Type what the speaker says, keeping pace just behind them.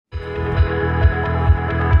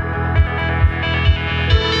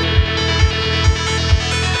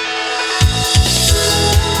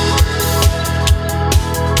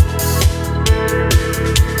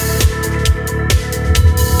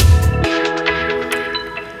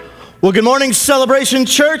Well, good morning, Celebration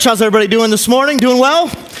Church. How's everybody doing this morning? Doing well?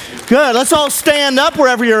 Good. Let's all stand up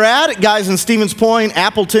wherever you're at. Guys in Stevens Point,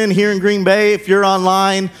 Appleton, here in Green Bay. If you're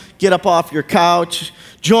online, get up off your couch.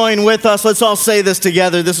 Join with us. Let's all say this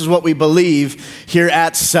together. This is what we believe here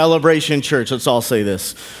at Celebration Church. Let's all say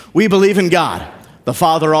this. We believe in God, the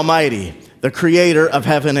Father Almighty, the creator of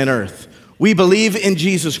heaven and earth. We believe in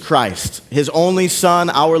Jesus Christ, his only Son,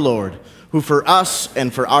 our Lord, who for us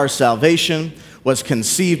and for our salvation was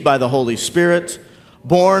conceived by the Holy Spirit,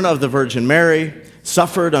 born of the Virgin Mary,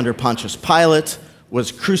 suffered under Pontius Pilate,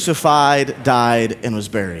 was crucified, died, and was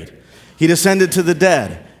buried. He descended to the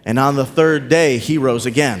dead, and on the third day he rose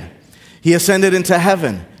again. He ascended into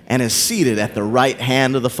heaven and is seated at the right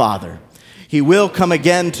hand of the Father. He will come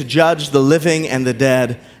again to judge the living and the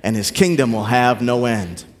dead, and his kingdom will have no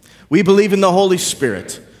end. We believe in the Holy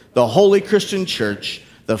Spirit, the holy Christian church,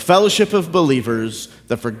 the fellowship of believers,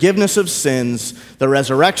 the forgiveness of sins, the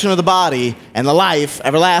resurrection of the body, and the life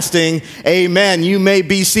everlasting. Amen. You may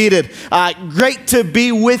be seated. Great to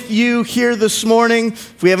be with you here this morning.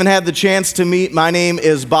 If we haven't had the chance to meet, my name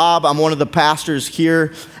is Bob. I'm one of the pastors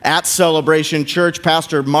here at Celebration Church.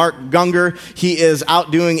 Pastor Mark Gunger, he is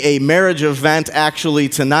out doing a marriage event actually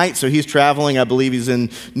tonight, so he's traveling. I believe he's in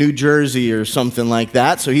New Jersey or something like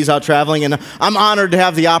that, so he's out traveling, and I'm honored to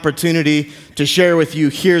have the opportunity to share with you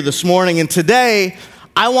here this morning. And today,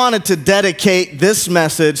 I wanted to dedicate this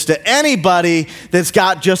message to anybody that's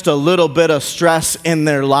got just a little bit of stress in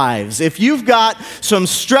their lives. If you've got some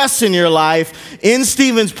stress in your life, in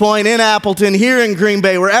Stevens Point, in Appleton, here in Green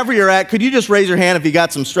Bay, wherever you're at, could you just raise your hand if you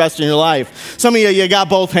got some stress in your life? Some of you got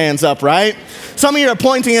both hands up, right? Some of you are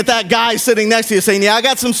pointing at that guy sitting next to you saying, yeah, I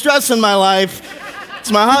got some stress in my life.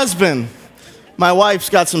 It's my husband. My wife's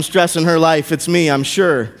got some stress in her life. It's me, I'm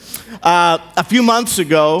sure. A few months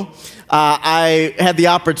ago, I had the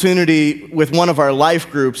opportunity with one of our life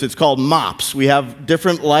groups. It's called MOPS. We have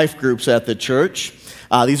different life groups at the church.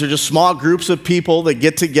 These are just small groups of people that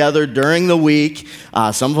get together during the week.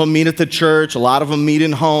 Some of them meet at the church. A lot of them meet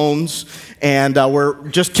in homes. And we're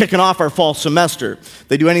just kicking off our fall semester.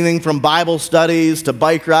 They do anything from Bible studies to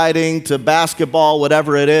bike riding to basketball,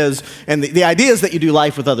 whatever it is. And the idea is that you do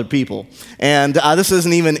life with other people. And this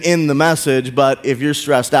isn't even in the message, but if you're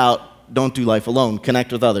stressed out, don't do life alone.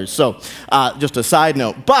 Connect with others. So just a side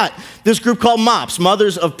note. But this group called MOPS,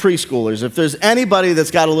 Mothers of Preschoolers. If there's anybody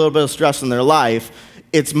that's got a little bit of stress in their life,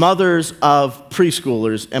 it's mothers of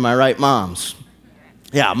preschoolers. Am I right, moms?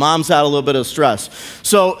 Yeah, moms had a little bit of stress.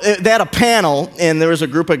 So they had a panel, and there was a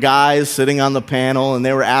group of guys sitting on the panel, and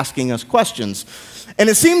they were asking us questions. And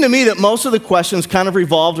it seemed to me that most of the questions kind of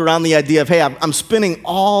revolved around the idea of, hey, I'm spinning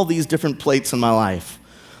all these different plates in my life.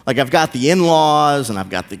 Like I've got the in-laws, and I've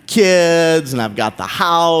got the kids, and I've got the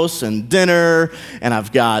house and dinner, and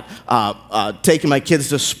I've got taking my kids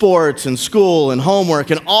to sports and school and homework,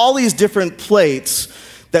 and all these different plates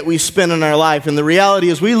that we spin in our life. And the reality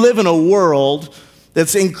is we live in a world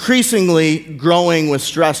that's increasingly growing with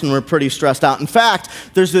stress, and we're pretty stressed out. In fact,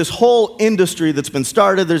 there's this whole industry that's been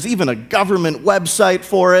started. There's even a government website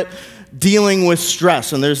for it, dealing with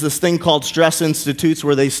stress. And there's this thing called Stress Institutes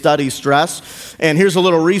where they study stress. And here's a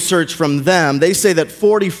little research from them. They say that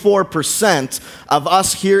 44% of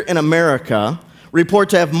us here in America report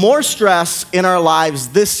to have more stress in our lives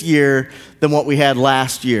this year than what we had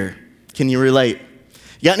last year. Can you relate?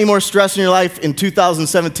 You got any more stress in your life in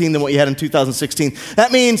 2017 than what you had in 2016?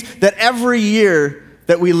 That means that every year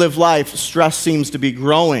that we live life, stress seems to be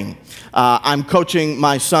growing. I'm coaching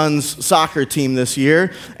my son's soccer team this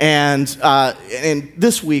year, and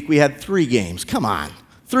this week we had 3 games. Come on,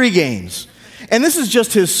 3 games. And this is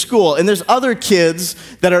just his school. And there's other kids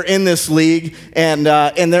that are in this league, and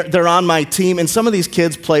they're on my team. And some of these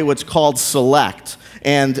kids play what's called select.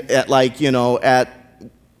 And at the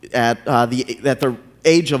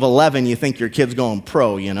age of 11, you think your kid's going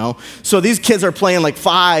pro, you know? So these kids are playing like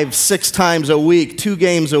 5-6 times a week, 2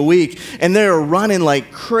 games a week, and they're running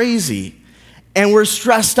like crazy. And we're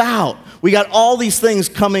stressed out. We got all these things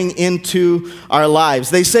coming into our lives.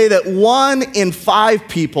 They say that 1 in 5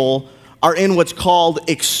 people are in what's called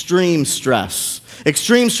extreme stress.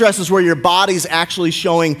 Extreme stress is where your body's actually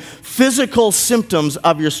showing physical symptoms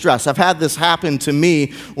of your stress. I've had this happen to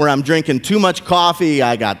me where I'm drinking too much coffee,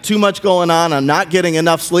 I got too much going on, I'm not getting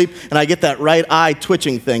enough sleep, and I get that right eye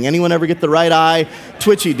twitching thing. Anyone ever get the right eye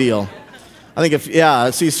twitchy deal? I think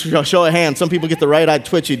show of hands, some people get the right eye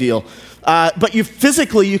twitchy deal. But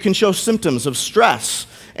you can show symptoms of stress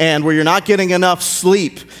and where you're not getting enough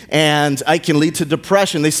sleep, and it can lead to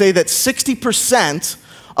depression. They say that 60%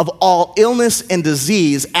 of all illness and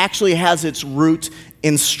disease actually has its root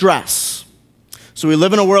in stress. So we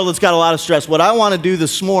live in a world that's got a lot of stress. What I want to do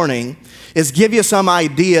this morning is give you some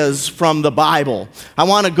ideas from the Bible. I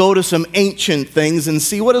want to go to some ancient things and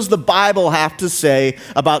see what does the Bible have to say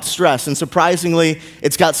about stress. And surprisingly,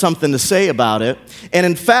 it's got something to say about it. And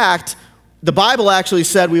in fact, the Bible actually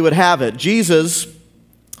said we would have it. Jesus,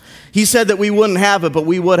 he said that we wouldn't have it, but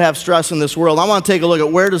we would have stress in this world. I want to take a look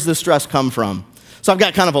at where does this stress come from. So I've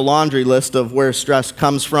got kind of a laundry list of where stress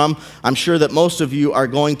comes from. I'm sure that most of you are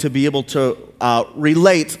going to be able to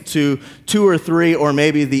relate to 2 or 3 or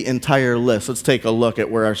maybe the entire list. Let's take a look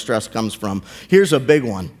at where our stress comes from. Here's a big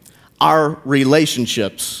one, our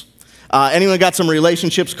relationships. Anyone got some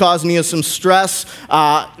relationships causing you some stress?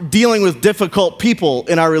 Dealing with difficult people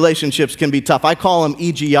in our relationships can be tough. I call them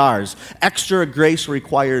EGRs, extra grace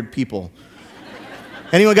required people.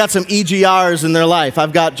 Anyone got some EGRs in their life?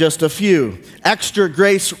 I've got just a few. Extra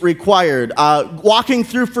grace required. Walking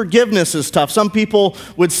through forgiveness is tough. Some people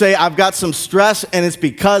would say, I've got some stress, and it's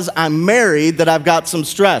because I'm married that I've got some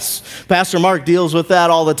stress. Pastor Mark deals with that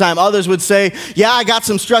all the time. Others would say, yeah, I got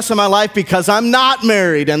some stress in my life because I'm not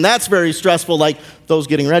married, and that's very stressful, like those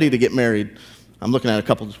getting ready to get married. I'm looking at a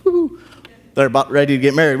couple, they're about ready to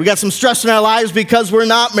get married. We got some stress in our lives because we're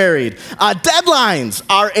not married. Deadlines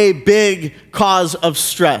are a big cause of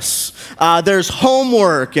stress. There's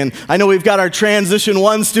homework, and I know we've got our Transition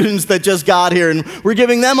 1 students that just got here, and we're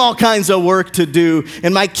giving them all kinds of work to do,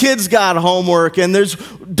 and my kids got homework, and there's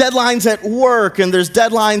deadlines at work, and there's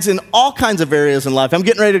deadlines in all kinds of areas in life. I'm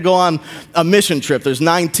getting ready to go on a mission trip. There's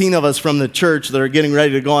 19 of us from the church that are getting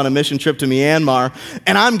ready to go on a mission trip to Myanmar,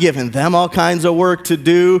 and I'm giving them all kinds of work to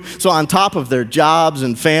do. So on top of their jobs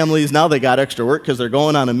and families, now they got extra work because they're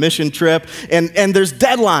going on a mission trip, and there's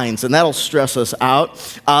deadlines, and that'll stress us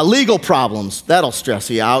out. Legal problems, that'll stress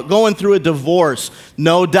you out. Going through a divorce,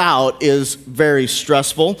 no doubt, is very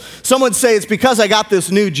stressful. Some would say it's because I got this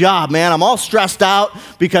new job, man. I'm all stressed out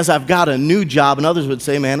because I've got a new job. And others would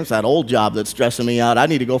say, man, it's that old job that's stressing me out. I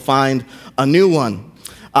need to go find a new one.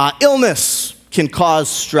 Illness can cause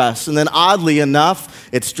stress. And then oddly enough,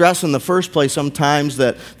 it's stress in the first place sometimes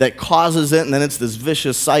that causes it, and then it's this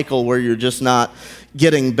vicious cycle where you're just not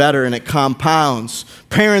getting better, and it compounds.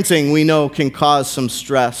 Parenting, we know, can cause some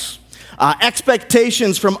stress.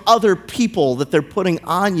 Expectations from other people that they're putting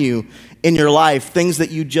on you in your life, things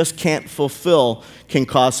that you just can't fulfill, can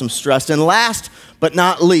cause some stress. And last but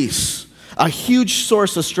not least, a huge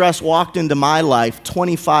source of stress walked into my life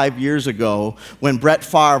 25 years ago when Brett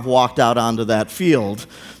Favre walked out onto that field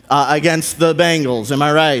against the Bengals. Am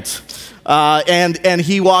I right? And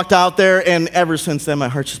he walked out there, and ever since then, my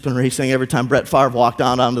heart's just been racing every time Brett Favre walked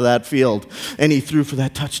out onto that field, and he threw for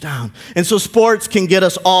that touchdown. And so sports can get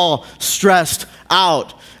us all stressed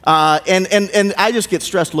out. And I just get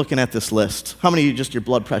stressed looking at this list. How many of you, just your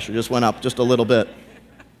blood pressure just went up just a little bit?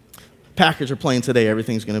 Packers are playing today.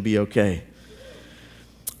 Everything's going to be okay.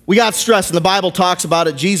 We got stress, and the Bible talks about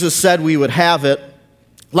it. Jesus said we would have it.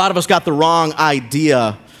 A lot of us got the wrong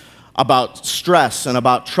idea about stress and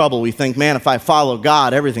about trouble. We think, man, if I follow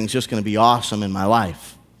God, everything's just going to be awesome in my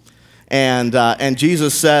life. And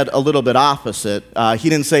Jesus said a little bit opposite. He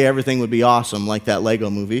didn't say everything would be awesome like that Lego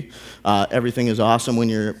movie. Everything is awesome when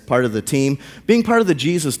you're part of the team. Being part of the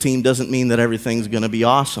Jesus team doesn't mean that everything's going to be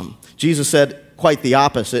awesome. Jesus said quite the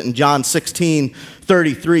opposite. In John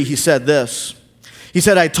 16:33, he said this. He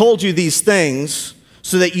said, I told you these things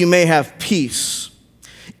so that you may have peace.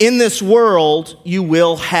 In this world, you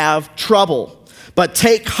will have trouble. But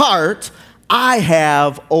take heart, I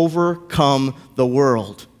have overcome the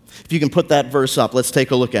world. If you can put that verse up, let's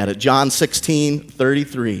take a look at it. John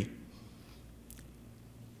 16:33.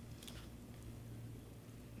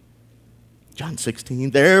 John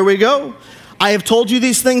 16, there we go. I have told you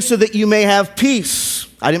these things so that you may have peace.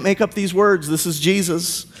 I didn't make up these words. This is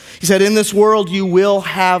Jesus. He said, in this world you will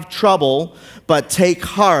have trouble, but take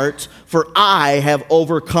heart, for I have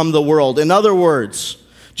overcome the world. In other words,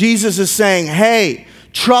 Jesus is saying, hey,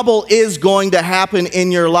 trouble is going to happen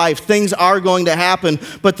in your life. Things are going to happen,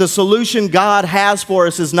 but the solution God has for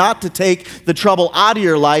us is not to take the trouble out of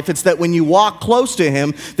your life. It's that when you walk close to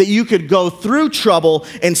Him, that you could go through trouble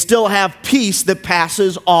and still have peace that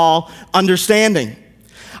passes all understanding.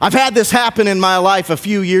 I've had this happen in my life a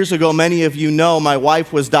few years ago. Many of you know my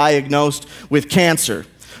wife was diagnosed with cancer.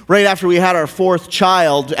 Right after we had our 4th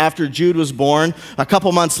child, after Jude was born, a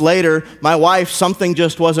couple months later, my wife, something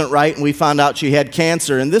just wasn't right, and we found out she had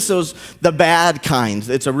cancer. And this was the bad kind.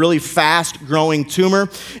 It's a really fast-growing tumor,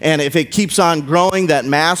 and if it keeps on growing, that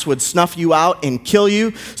mass would snuff you out and kill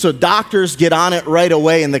you. So doctors get on it right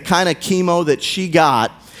away, and the kind of chemo that she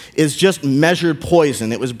got is just measured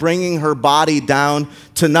poison. It was bringing her body down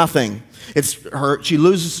to nothing. She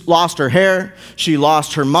lost her hair, she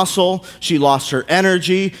lost her muscle, she lost her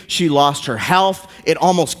energy, she lost her health. It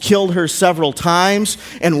almost killed her several times.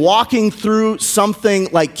 And walking through something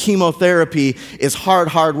like chemotherapy is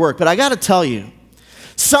hard work. But I got to tell you,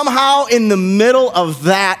 somehow in the middle of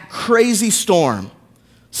that crazy storm,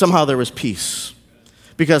 somehow there was peace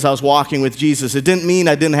because I was walking with Jesus. It didn't mean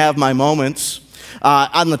I didn't have my moments.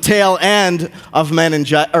 On the tail end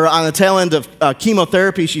of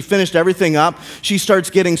chemotherapy, she finished everything up. She starts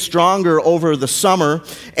getting stronger over the summer,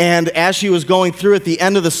 and as she was going through at the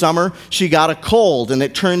end of the summer, she got a cold, and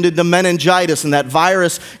it turned into meningitis, and that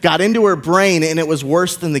virus got into her brain, and it was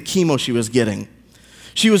worse than the chemo she was getting.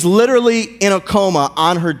 She was literally in a coma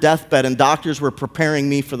on her deathbed, and doctors were preparing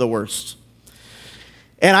me for the worst.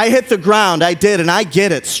 And I hit the ground, I did, and I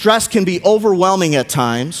get it. Stress can be overwhelming at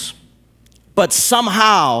times. But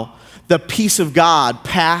somehow, the peace of God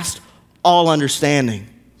passed all understanding.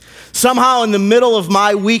 Somehow, in the middle of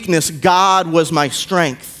my weakness, God was my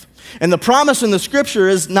strength. And the promise in the scripture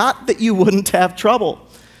is not that you wouldn't have trouble.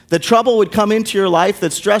 That trouble would come into your life,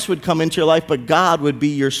 that stress would come into your life, but God would be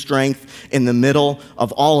your strength in the middle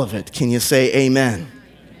of all of it. Can you say amen?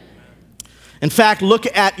 In fact, look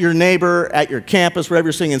at your neighbor at your campus, wherever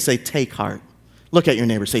you're sitting, and say, take heart. Look at your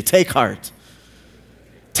neighbor, say, take heart.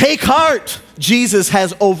 Take heart. Jesus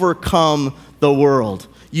has overcome the world.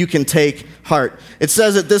 You can take heart. It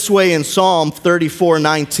says it this way in Psalm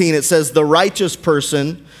 34:19. It says, the righteous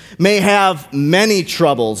person may have many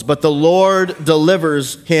troubles, but the Lord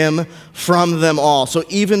delivers him from them all. So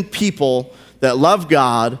even people that love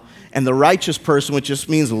God and the righteous person, which just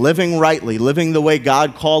means living rightly, living the way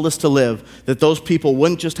God called us to live, that those people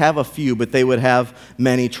wouldn't just have a few, but they would have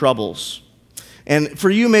many troubles. And for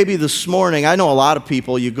you maybe this morning, I know a lot of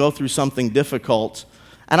people, you go through something difficult,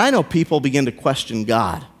 and I know people begin to question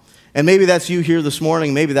God. And maybe that's you here this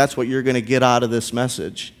morning, maybe that's what you're going to get out of this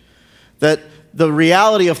message. That the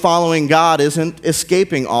reality of following God isn't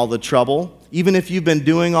escaping all the trouble. Even if you've been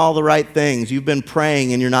doing all the right things, you've been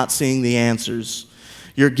praying and you're not seeing the answers.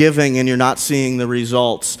 You're giving and you're not seeing the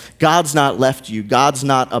results. God's not left you. God's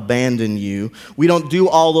not abandoned you. We don't do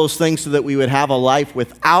all those things so that we would have a life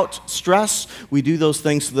without stress. We do those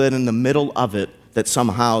things so that in the middle of it, that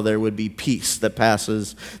somehow there would be peace that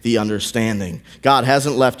passes the understanding. God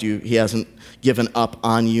hasn't left you. He hasn't given up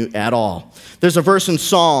on you at all. There's a verse in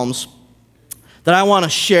Psalms that I want to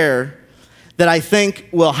share that I think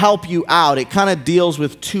will help you out. It kind of deals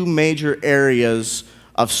with two major areas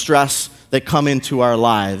of stress that come into our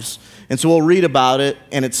lives. And so we'll read about it,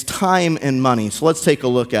 and it's time and money. So let's take a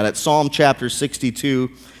look at it. Psalm chapter 62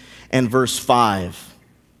 and verse 5.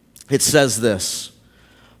 It says this,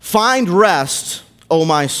 find rest, O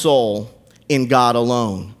my soul, in God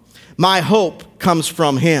alone. My hope comes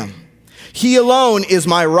from him. He alone is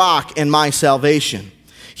my rock and my salvation.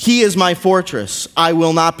 He is my fortress. I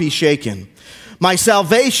will not be shaken. My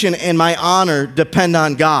salvation and my honor depend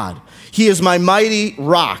on God. He is my mighty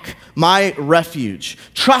rock, my refuge.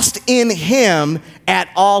 Trust in him at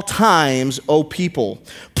all times, O people.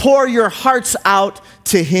 Pour your hearts out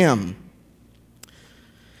to him.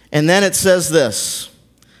 And then it says this,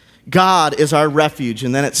 God is our refuge.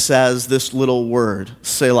 And then it says this little word,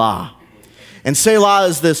 Selah. And Selah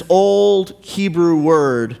is this old Hebrew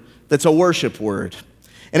word that's a worship word.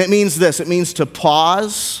 And it means this, it means to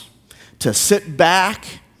pause, to sit back,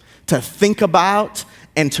 to think about,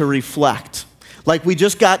 and to reflect. Like we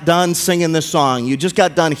just got done singing this song. You just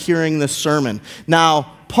got done hearing this sermon.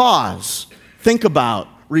 Now, pause, think about,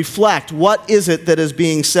 reflect. What is it that is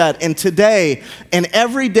being said? And today, and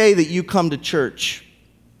every day that you come to church,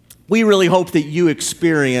 we really hope that you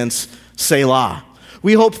experience Selah.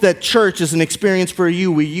 We hope that church is an experience for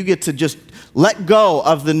you where you get to just let go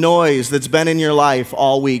of the noise that's been in your life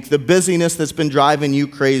all week, the busyness that's been driving you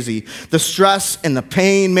crazy, the stress and the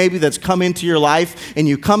pain maybe that's come into your life, and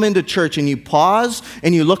you come into church and you pause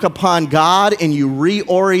and you look upon God and you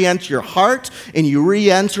reorient your heart and you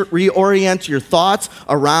reorient your thoughts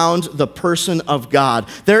around the person of God.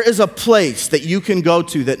 There is a place that you can go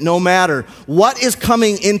to that no matter what is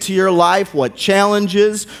coming into your life, what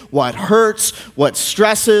challenges, what hurts, what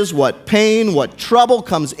stresses, what pain, what trouble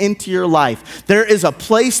comes into your life, there is a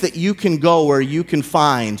place that you can go where you can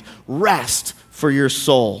find rest for your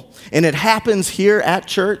soul. And it happens here at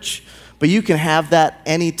church, but you can have that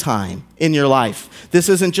anytime in your life. This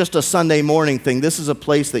isn't just a Sunday morning thing. This is a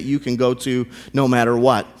place that you can go to no matter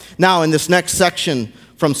what. Now, in this next section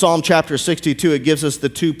from Psalm chapter 62, it gives us the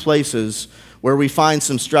two places where we find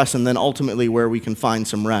some stress and then ultimately where we can find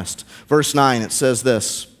some rest. Verse 9, it says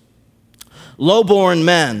this, low-born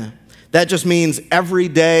men, that just means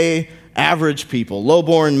everyday average people.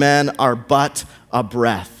 Low-born men are but a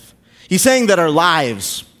breath. He's saying that our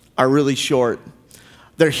lives are really short.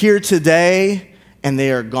 They're here today and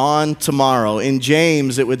they are gone tomorrow. In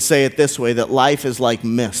James, it would say it this way, that life is like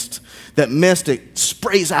mist. That mist, it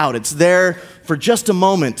sprays out. It's there for just a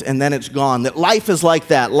moment and then it's gone. That life is like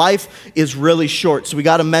that. Life is really short, so we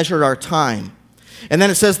got to measure our time. And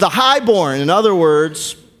then it says the highborn, in other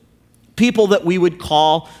words, people that we would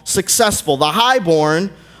call successful. The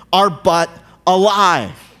highborn are but a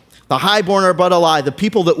lie. The highborn are but a lie. The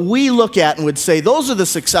people that we look at and would say, those are the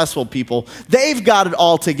successful people. They've got it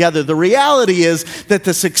all together. The reality is that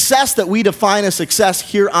the success that we define as success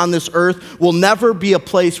here on this earth will never be a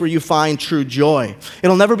place where you find true joy.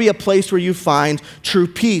 It'll never be a place where you find true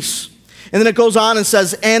peace. And then it goes on and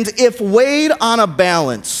says, and if weighed on a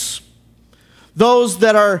balance, those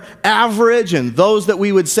that are average and those that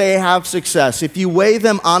we would say have success, if you weigh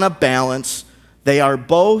them on a balance, they are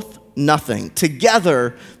both nothing.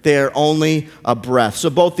 Together, they are only a breath. So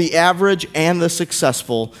both the average and the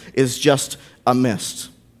successful is just a mist.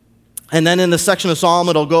 And then in the section of Psalm,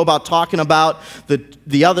 it'll go about talking about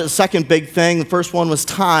the other second big thing. The first one was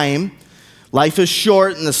time. Life is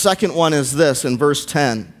short. And the second one is this in verse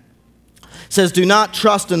 10. It says, do not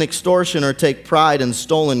trust in extortion or take pride in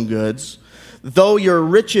stolen goods. Though your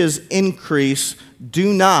riches increase,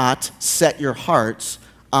 do not set your hearts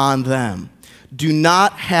on them. Do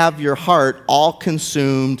not have your heart all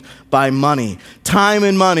consumed by money. Time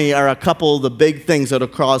and money are a couple of the big things that will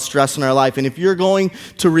cause stress in our life. And if you're going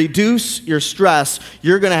to reduce your stress,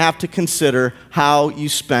 you're going to have to consider how you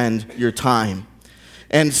spend your time.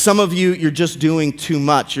 And some of you, you're just doing too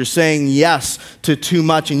much. You're saying yes to too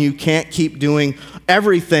much, and you can't keep doing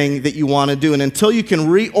everything that you want to do. And until you can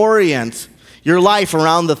reorient your life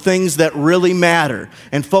around the things that really matter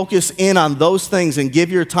and focus in on those things and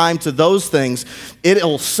give your time to those things,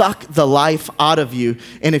 it'll suck the life out of you.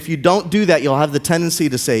 And if you don't do that, you'll have the tendency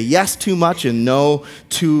to say yes too much and no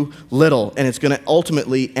too little. And it's going to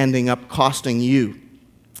ultimately ending up costing you.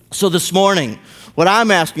 So this morning, what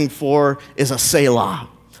I'm asking for is a Selah.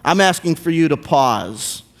 I'm asking for you to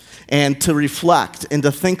pause and to reflect and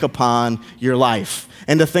to think upon your life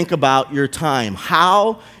and to think about your time.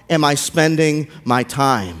 How am I spending my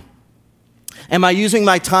time? Am I using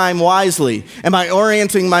my time wisely? Am I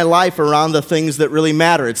orienting my life around the things that really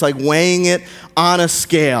matter? It's like weighing it on a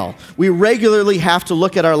scale. We regularly have to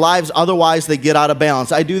look at our lives, otherwise they get out of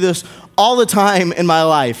balance. I do this all the time in my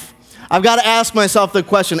life. I've got to ask myself the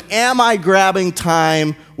question, am I grabbing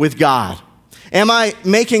time with God? Am I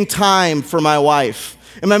making time for my wife?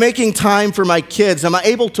 Am I making time for my kids? Am I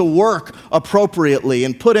able to work appropriately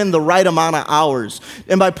and put in the right amount of hours?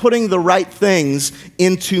 Am I putting the right things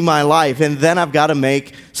into my life? And then I've got to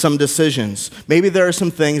make some decisions. Maybe there are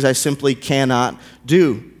some things I simply cannot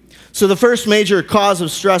do. So the first major cause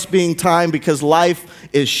of stress being time, because life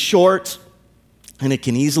is short and it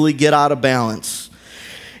can easily get out of balance.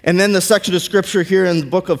 And then the section of scripture here in the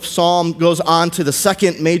book of Psalm goes on to the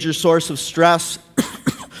second major source of stress,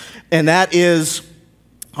 and that is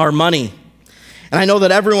our money. And I know that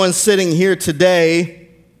everyone sitting here today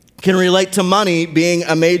can relate to money being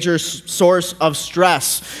a major source of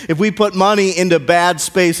stress. If we put money into bad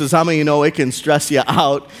spaces, how many of you know it can stress you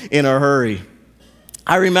out in a hurry?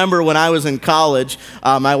 I remember when I was in college,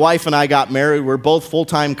 my wife and I got married. We're both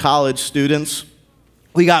full-time college students.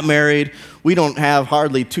 We got married. We don't have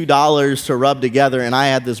hardly $2 to rub together, and I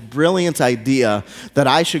had this brilliant idea that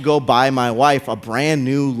I should go buy my wife a brand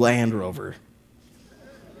new Land Rover.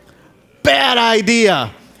 Bad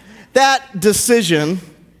idea. That decision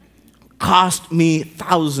cost me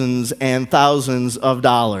thousands and thousands of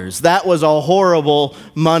dollars. That was a horrible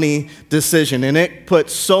money decision, and it put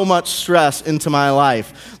so much stress into my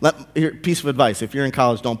life. Here, piece of advice, if you're in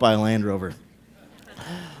college, don't buy a Land Rover.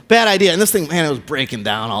 Bad idea. And this thing, man, it was breaking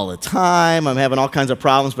down all the time. I'm having all kinds of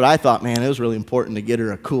problems, but I thought, man, it was really important to get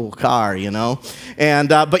her a cool car, you know? And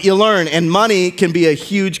but you learn, and money can be a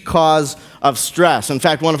huge cause of stress. In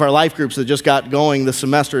fact, one of our life groups that just got going this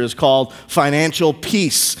semester is called Financial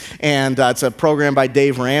Peace, and it's a program by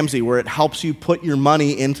Dave Ramsey where it helps you put your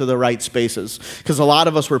money into the right spaces, because a lot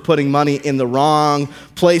of us were putting money in the wrong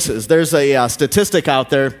places. There's a statistic out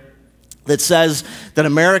there that says that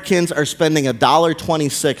Americans are spending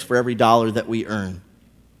 $1.26 for every dollar that we earn.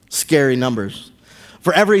 Scary numbers.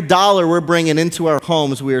 For every dollar we're bringing into our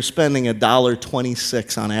homes, we are spending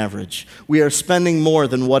 $1.26 on average. We are spending more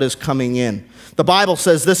than what is coming in. The Bible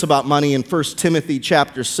says this about money in 1 Timothy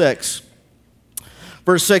chapter 6.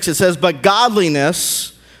 Verse 6, it says, but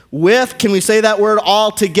godliness with, can we say that word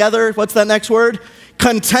all together? What's that next word?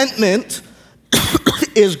 Contentment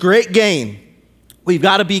is great gain. We've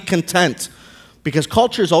got to be content because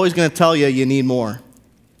culture is always going to tell you need more.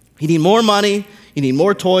 You need more money, you need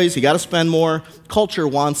more toys, you got to spend more. Culture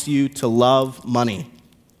wants you to love money.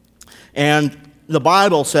 And the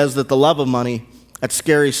Bible says that the love of money, that's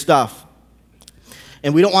scary stuff.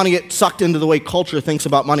 And we don't want to get sucked into the way culture thinks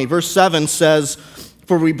about money. Verse 7 says,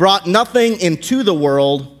 "For we brought nothing into the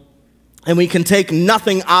world, and we can take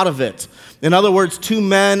nothing out of it." In other words, two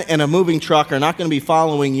men and a moving truck are not going to be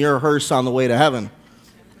following your hearse on the way to heaven.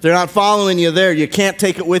 They're not following you there. You can't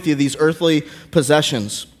take it with you, these earthly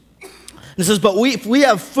possessions. And it says, "But if we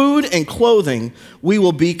have food and clothing, we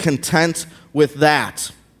will be content with that."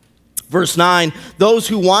 Verse 9, "Those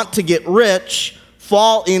who want to get rich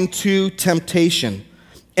fall into temptation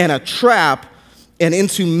and a trap and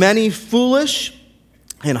into many foolish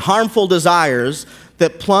and harmful desires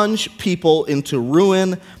that plunge people into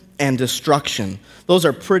ruin and destruction." Those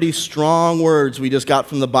are pretty strong words we just got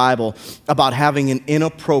from the Bible about having an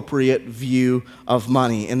inappropriate view of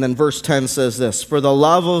money. And then verse 10 says this, "For the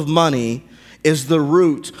love of money is the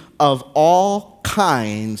root of all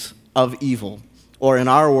kinds of evil." Or in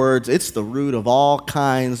our words, it's the root of all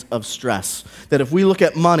kinds of stress. That if we look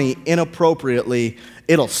at money inappropriately,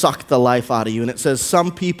 it'll suck the life out of you. And it says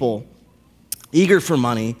some people, eager for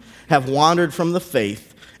money, have wandered from the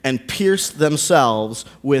faith and pierced themselves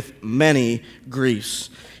with many griefs.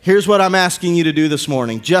 Here's what I'm asking you to do this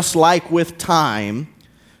morning. Just like with time,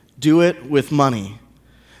 do it with money.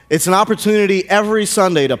 It's an opportunity every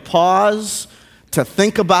Sunday to pause, to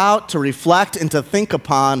think about, to reflect, and to think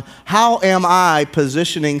upon, how am I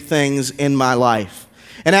positioning things in my life?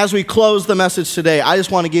 And as we close the message today, I just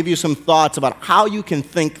want to give you some thoughts about how you can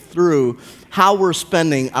think through how we're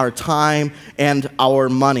spending our time and our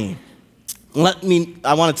money.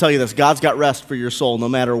 I want to tell you this. God's got rest for your soul no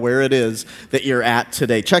matter where it is that you're at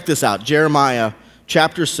today. Check this out. Jeremiah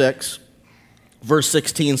chapter 6, verse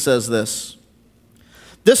 16 says this.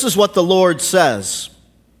 "This is what the Lord says.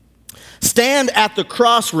 Stand at the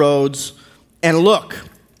crossroads and look."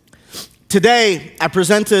 Today, I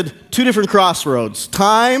presented two different crossroads,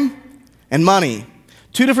 time and money.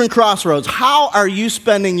 Two different crossroads. How are you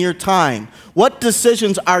spending your time? What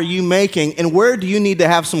decisions are you making, and where do you need to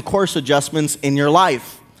have some course adjustments in your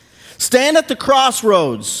life? Stand at the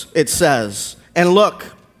crossroads, it says, and look.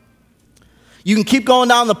 You can keep going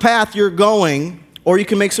down the path you're going, or you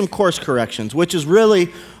can make some course corrections, which is really,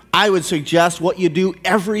 I would suggest, what you do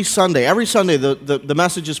every Sunday. Every Sunday, the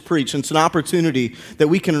message is preached, and it's an opportunity that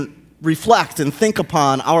we can reflect and think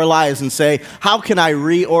upon our lives and say, how can I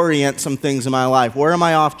reorient some things in my life? Where am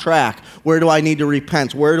I off track? Where do I need to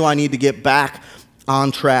repent? Where do I need to get back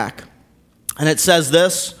on track? And it says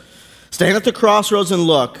this, stand at the crossroads and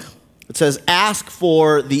look. It says, ask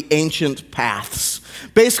for the ancient paths.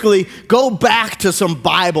 Basically, go back to some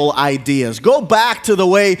Bible ideas. Go back to the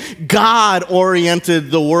way God oriented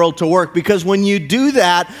the world to work. Because when you do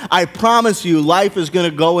that, I promise you, life is going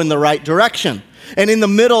to go in the right direction. And in the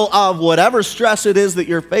middle of whatever stress it is that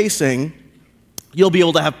you're facing, you'll be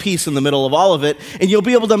able to have peace in the middle of all of it. And you'll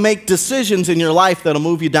be able to make decisions in your life that'll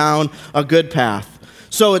move you down a good path.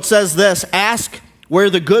 So it says this, ask where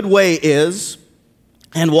the good way is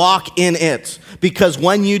and walk in it. Because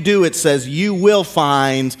when you do, it says, you will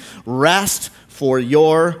find rest for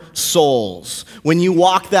your souls. When you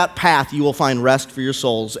walk that path, you will find rest for your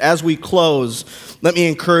souls. As we close, let me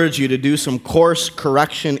encourage you to do some course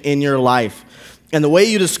correction in your life. And the way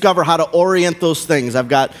you discover how to orient those things, I've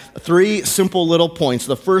got 3 simple little points.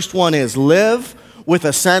 The first one is live with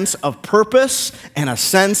a sense of purpose and a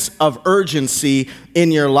sense of urgency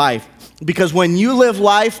in your life. Because when you live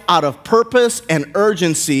life out of purpose and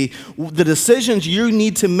urgency, the decisions you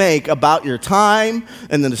need to make about your time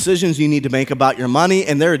and the decisions you need to make about your money,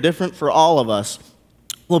 and they're different for all of us,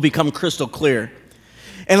 will become crystal clear.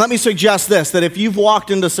 And let me suggest this, that if you've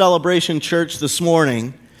walked into Celebration Church this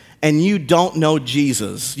morning and you don't know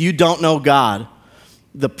Jesus, you don't know God,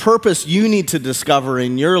 the purpose you need to discover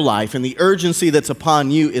in your life and the urgency that's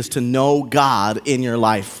upon you is to know God in your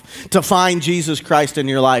life, to find Jesus Christ in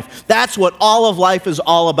your life. That's what all of life is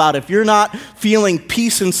all about. If you're not feeling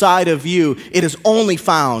peace inside of you, it is only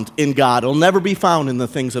found in God. It'll never be found in the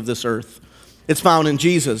things of this earth. It's found in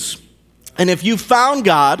Jesus. And if you found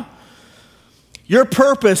God, your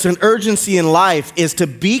purpose and urgency in life is to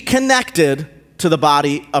be connected to the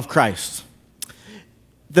body of Christ.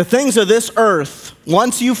 The things of this earth,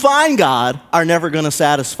 once you find God, are never going to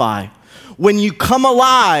satisfy. When you come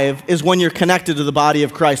alive is when you're connected to the body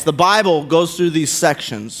of Christ. The Bible goes through these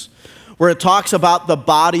sections where it talks about the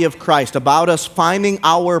body of Christ, about us finding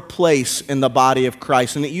our place in the body of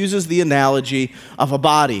Christ, and it uses the analogy of a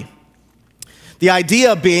body. The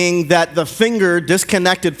idea being that the finger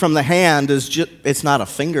disconnected from the hand it's not a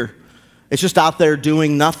finger. It's just out there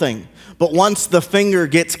doing nothing. But once the finger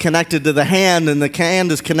gets connected to the hand, and the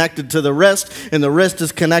hand is connected to the wrist, and the wrist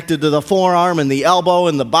is connected to the forearm and the elbow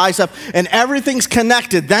and the bicep, and everything's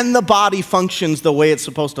connected, then the body functions the way it's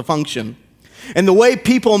supposed to function. And the way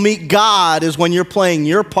people meet God is when you're playing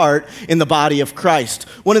your part in the body of Christ.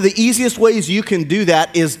 One of the easiest ways you can do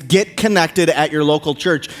that is get connected at your local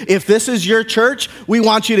church. If this is your church, we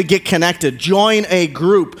want you to get connected. Join a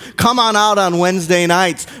group. Come on out on Wednesday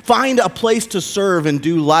nights. Find a place to serve and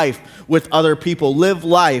do life with other people. Live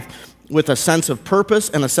life with a sense of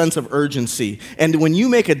purpose and a sense of urgency. And when you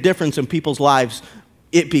make a difference in people's lives,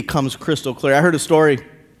 it becomes crystal clear. I heard a story.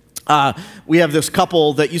 We have this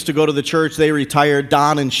couple that used to go to the church. They retired,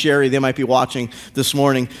 Don and Sherry. They might be watching this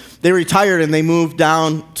morning. They retired and they moved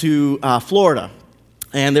down to Florida.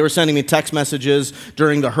 And they were sending me text messages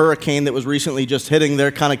during the hurricane that was recently just hitting.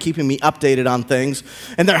 They're kind of keeping me updated on things.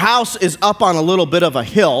 And their house is up on a little bit of a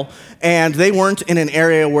hill, and they weren't in an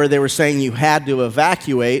area where they were saying you had to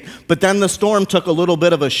evacuate. But then the storm took a little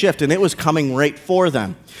bit of a shift, and it was coming right for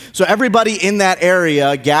them. So everybody in that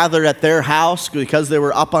area gathered at their house because they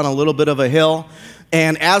were up on a little bit of a hill.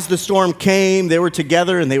 And as the storm came, they were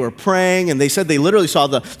together and they were praying, and they said they literally saw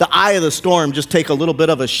the eye of the storm just take a little bit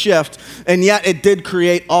of a shift, and yet it did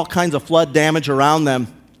create all kinds of flood damage around them.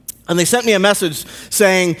 And they sent me a message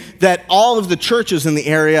saying that all of the churches in the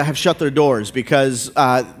area have shut their doors because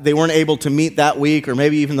they weren't able to meet that week or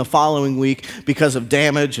maybe even the following week because of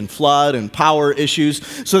damage and flood and power issues.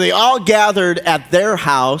 So they all gathered at their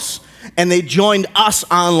house, and they joined us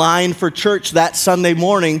online for church that Sunday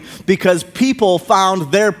morning because people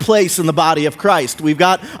found their place in the body of Christ. We've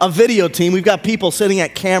got a video team. We've got people sitting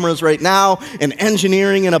at cameras right now and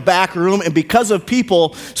engineering in a back room. And because of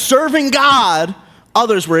people serving God,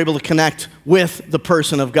 others were able to connect with the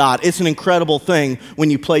person of God. It's an incredible thing when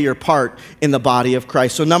you play your part in the body of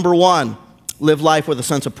Christ. So number one, live life with a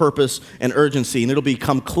sense of purpose and urgency, and it'll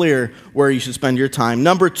become clear where you should spend your time.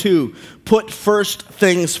 Number two, put first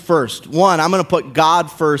things first. One, I'm going to put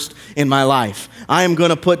God first in my life. I am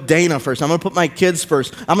going to put Dana first. I'm going to put my kids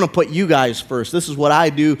first. I'm going to put you guys first. This is what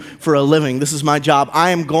I do for a living. This is my job.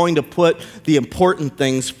 I am going to put the important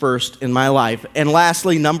things first in my life. And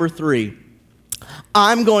lastly, number three,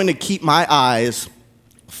 I'm going to keep my eyes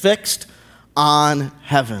fixed on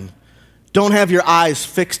heaven. Don't have your eyes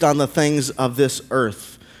fixed on the things of this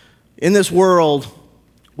earth. In this world,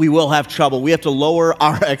 we will have trouble. We have to lower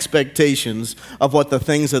our expectations of what the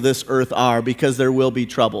things of this earth are because there will be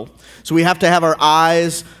trouble. So we have to have our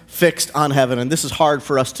eyes fixed on heaven. And this is hard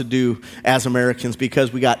for us to do as Americans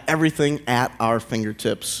because we got everything at our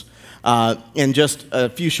fingertips. In just a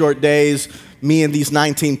few short days, me and these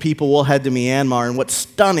 19 people will head to Myanmar. And what's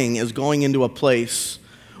stunning is going into a place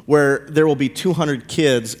where there will be 200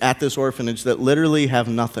 kids at this orphanage that literally have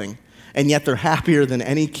nothing. And yet they're happier than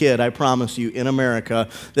any kid, I promise you, in America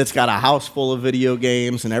that's got a house full of video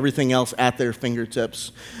games and everything else at their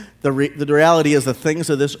fingertips. The reality is the things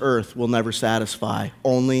of this earth will never satisfy.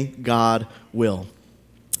 Only God will.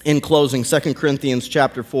 In closing, 2 Corinthians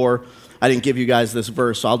chapter 4, I didn't give you guys this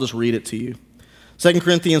verse, so I'll just read it to you. 2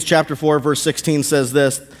 Corinthians chapter 4, verse 16 says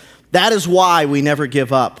this, "That is why we never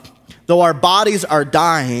give up. Though our bodies are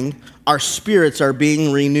dying, our spirits are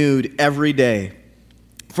being renewed every day.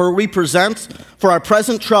 For our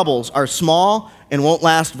present troubles are small and won't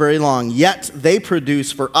last very long, yet they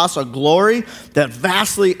produce for us a glory that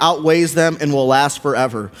vastly outweighs them and will last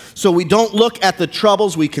forever. So we don't look at the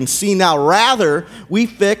troubles we can see now. Rather, we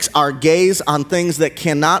fix our gaze on things that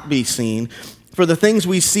cannot be seen. For the things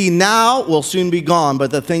we see now will soon be gone,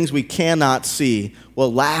 but the things we cannot see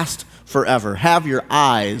will last forever." Have your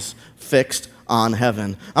eyes fixed on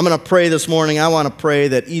heaven. I'm going to pray this morning. I want to pray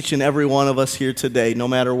that each and every one of us here today, no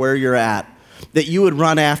matter where you're at, that you would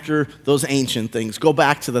run after those ancient things. Go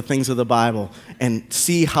back to the things of the Bible and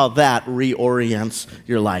see how that reorients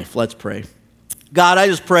your life. Let's pray. God, I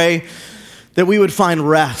just pray that we would find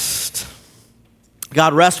rest.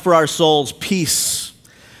 God, rest for our souls, peace.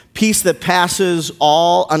 Peace that passes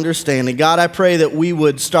all understanding. God, I pray that we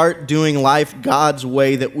would start doing life God's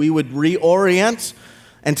way, that we would reorient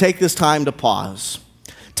and take this time to pause.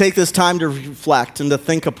 Take this time to reflect and to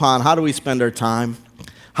think upon how do we spend our time?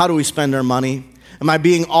 How do we spend our money? Am I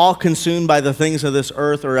being all consumed by the things of this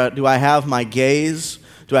earth, or do I have my gaze?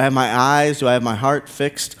 Do I have my eyes? Do I have my heart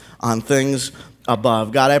fixed on things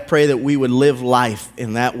above? God, I pray that we would live life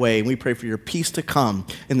in that way. And we pray for your peace to come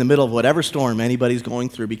in the middle of whatever storm anybody's going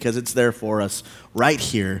through, because it's there for us right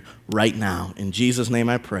here, right now. In Jesus' name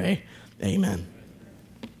I pray, amen.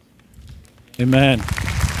 Amen.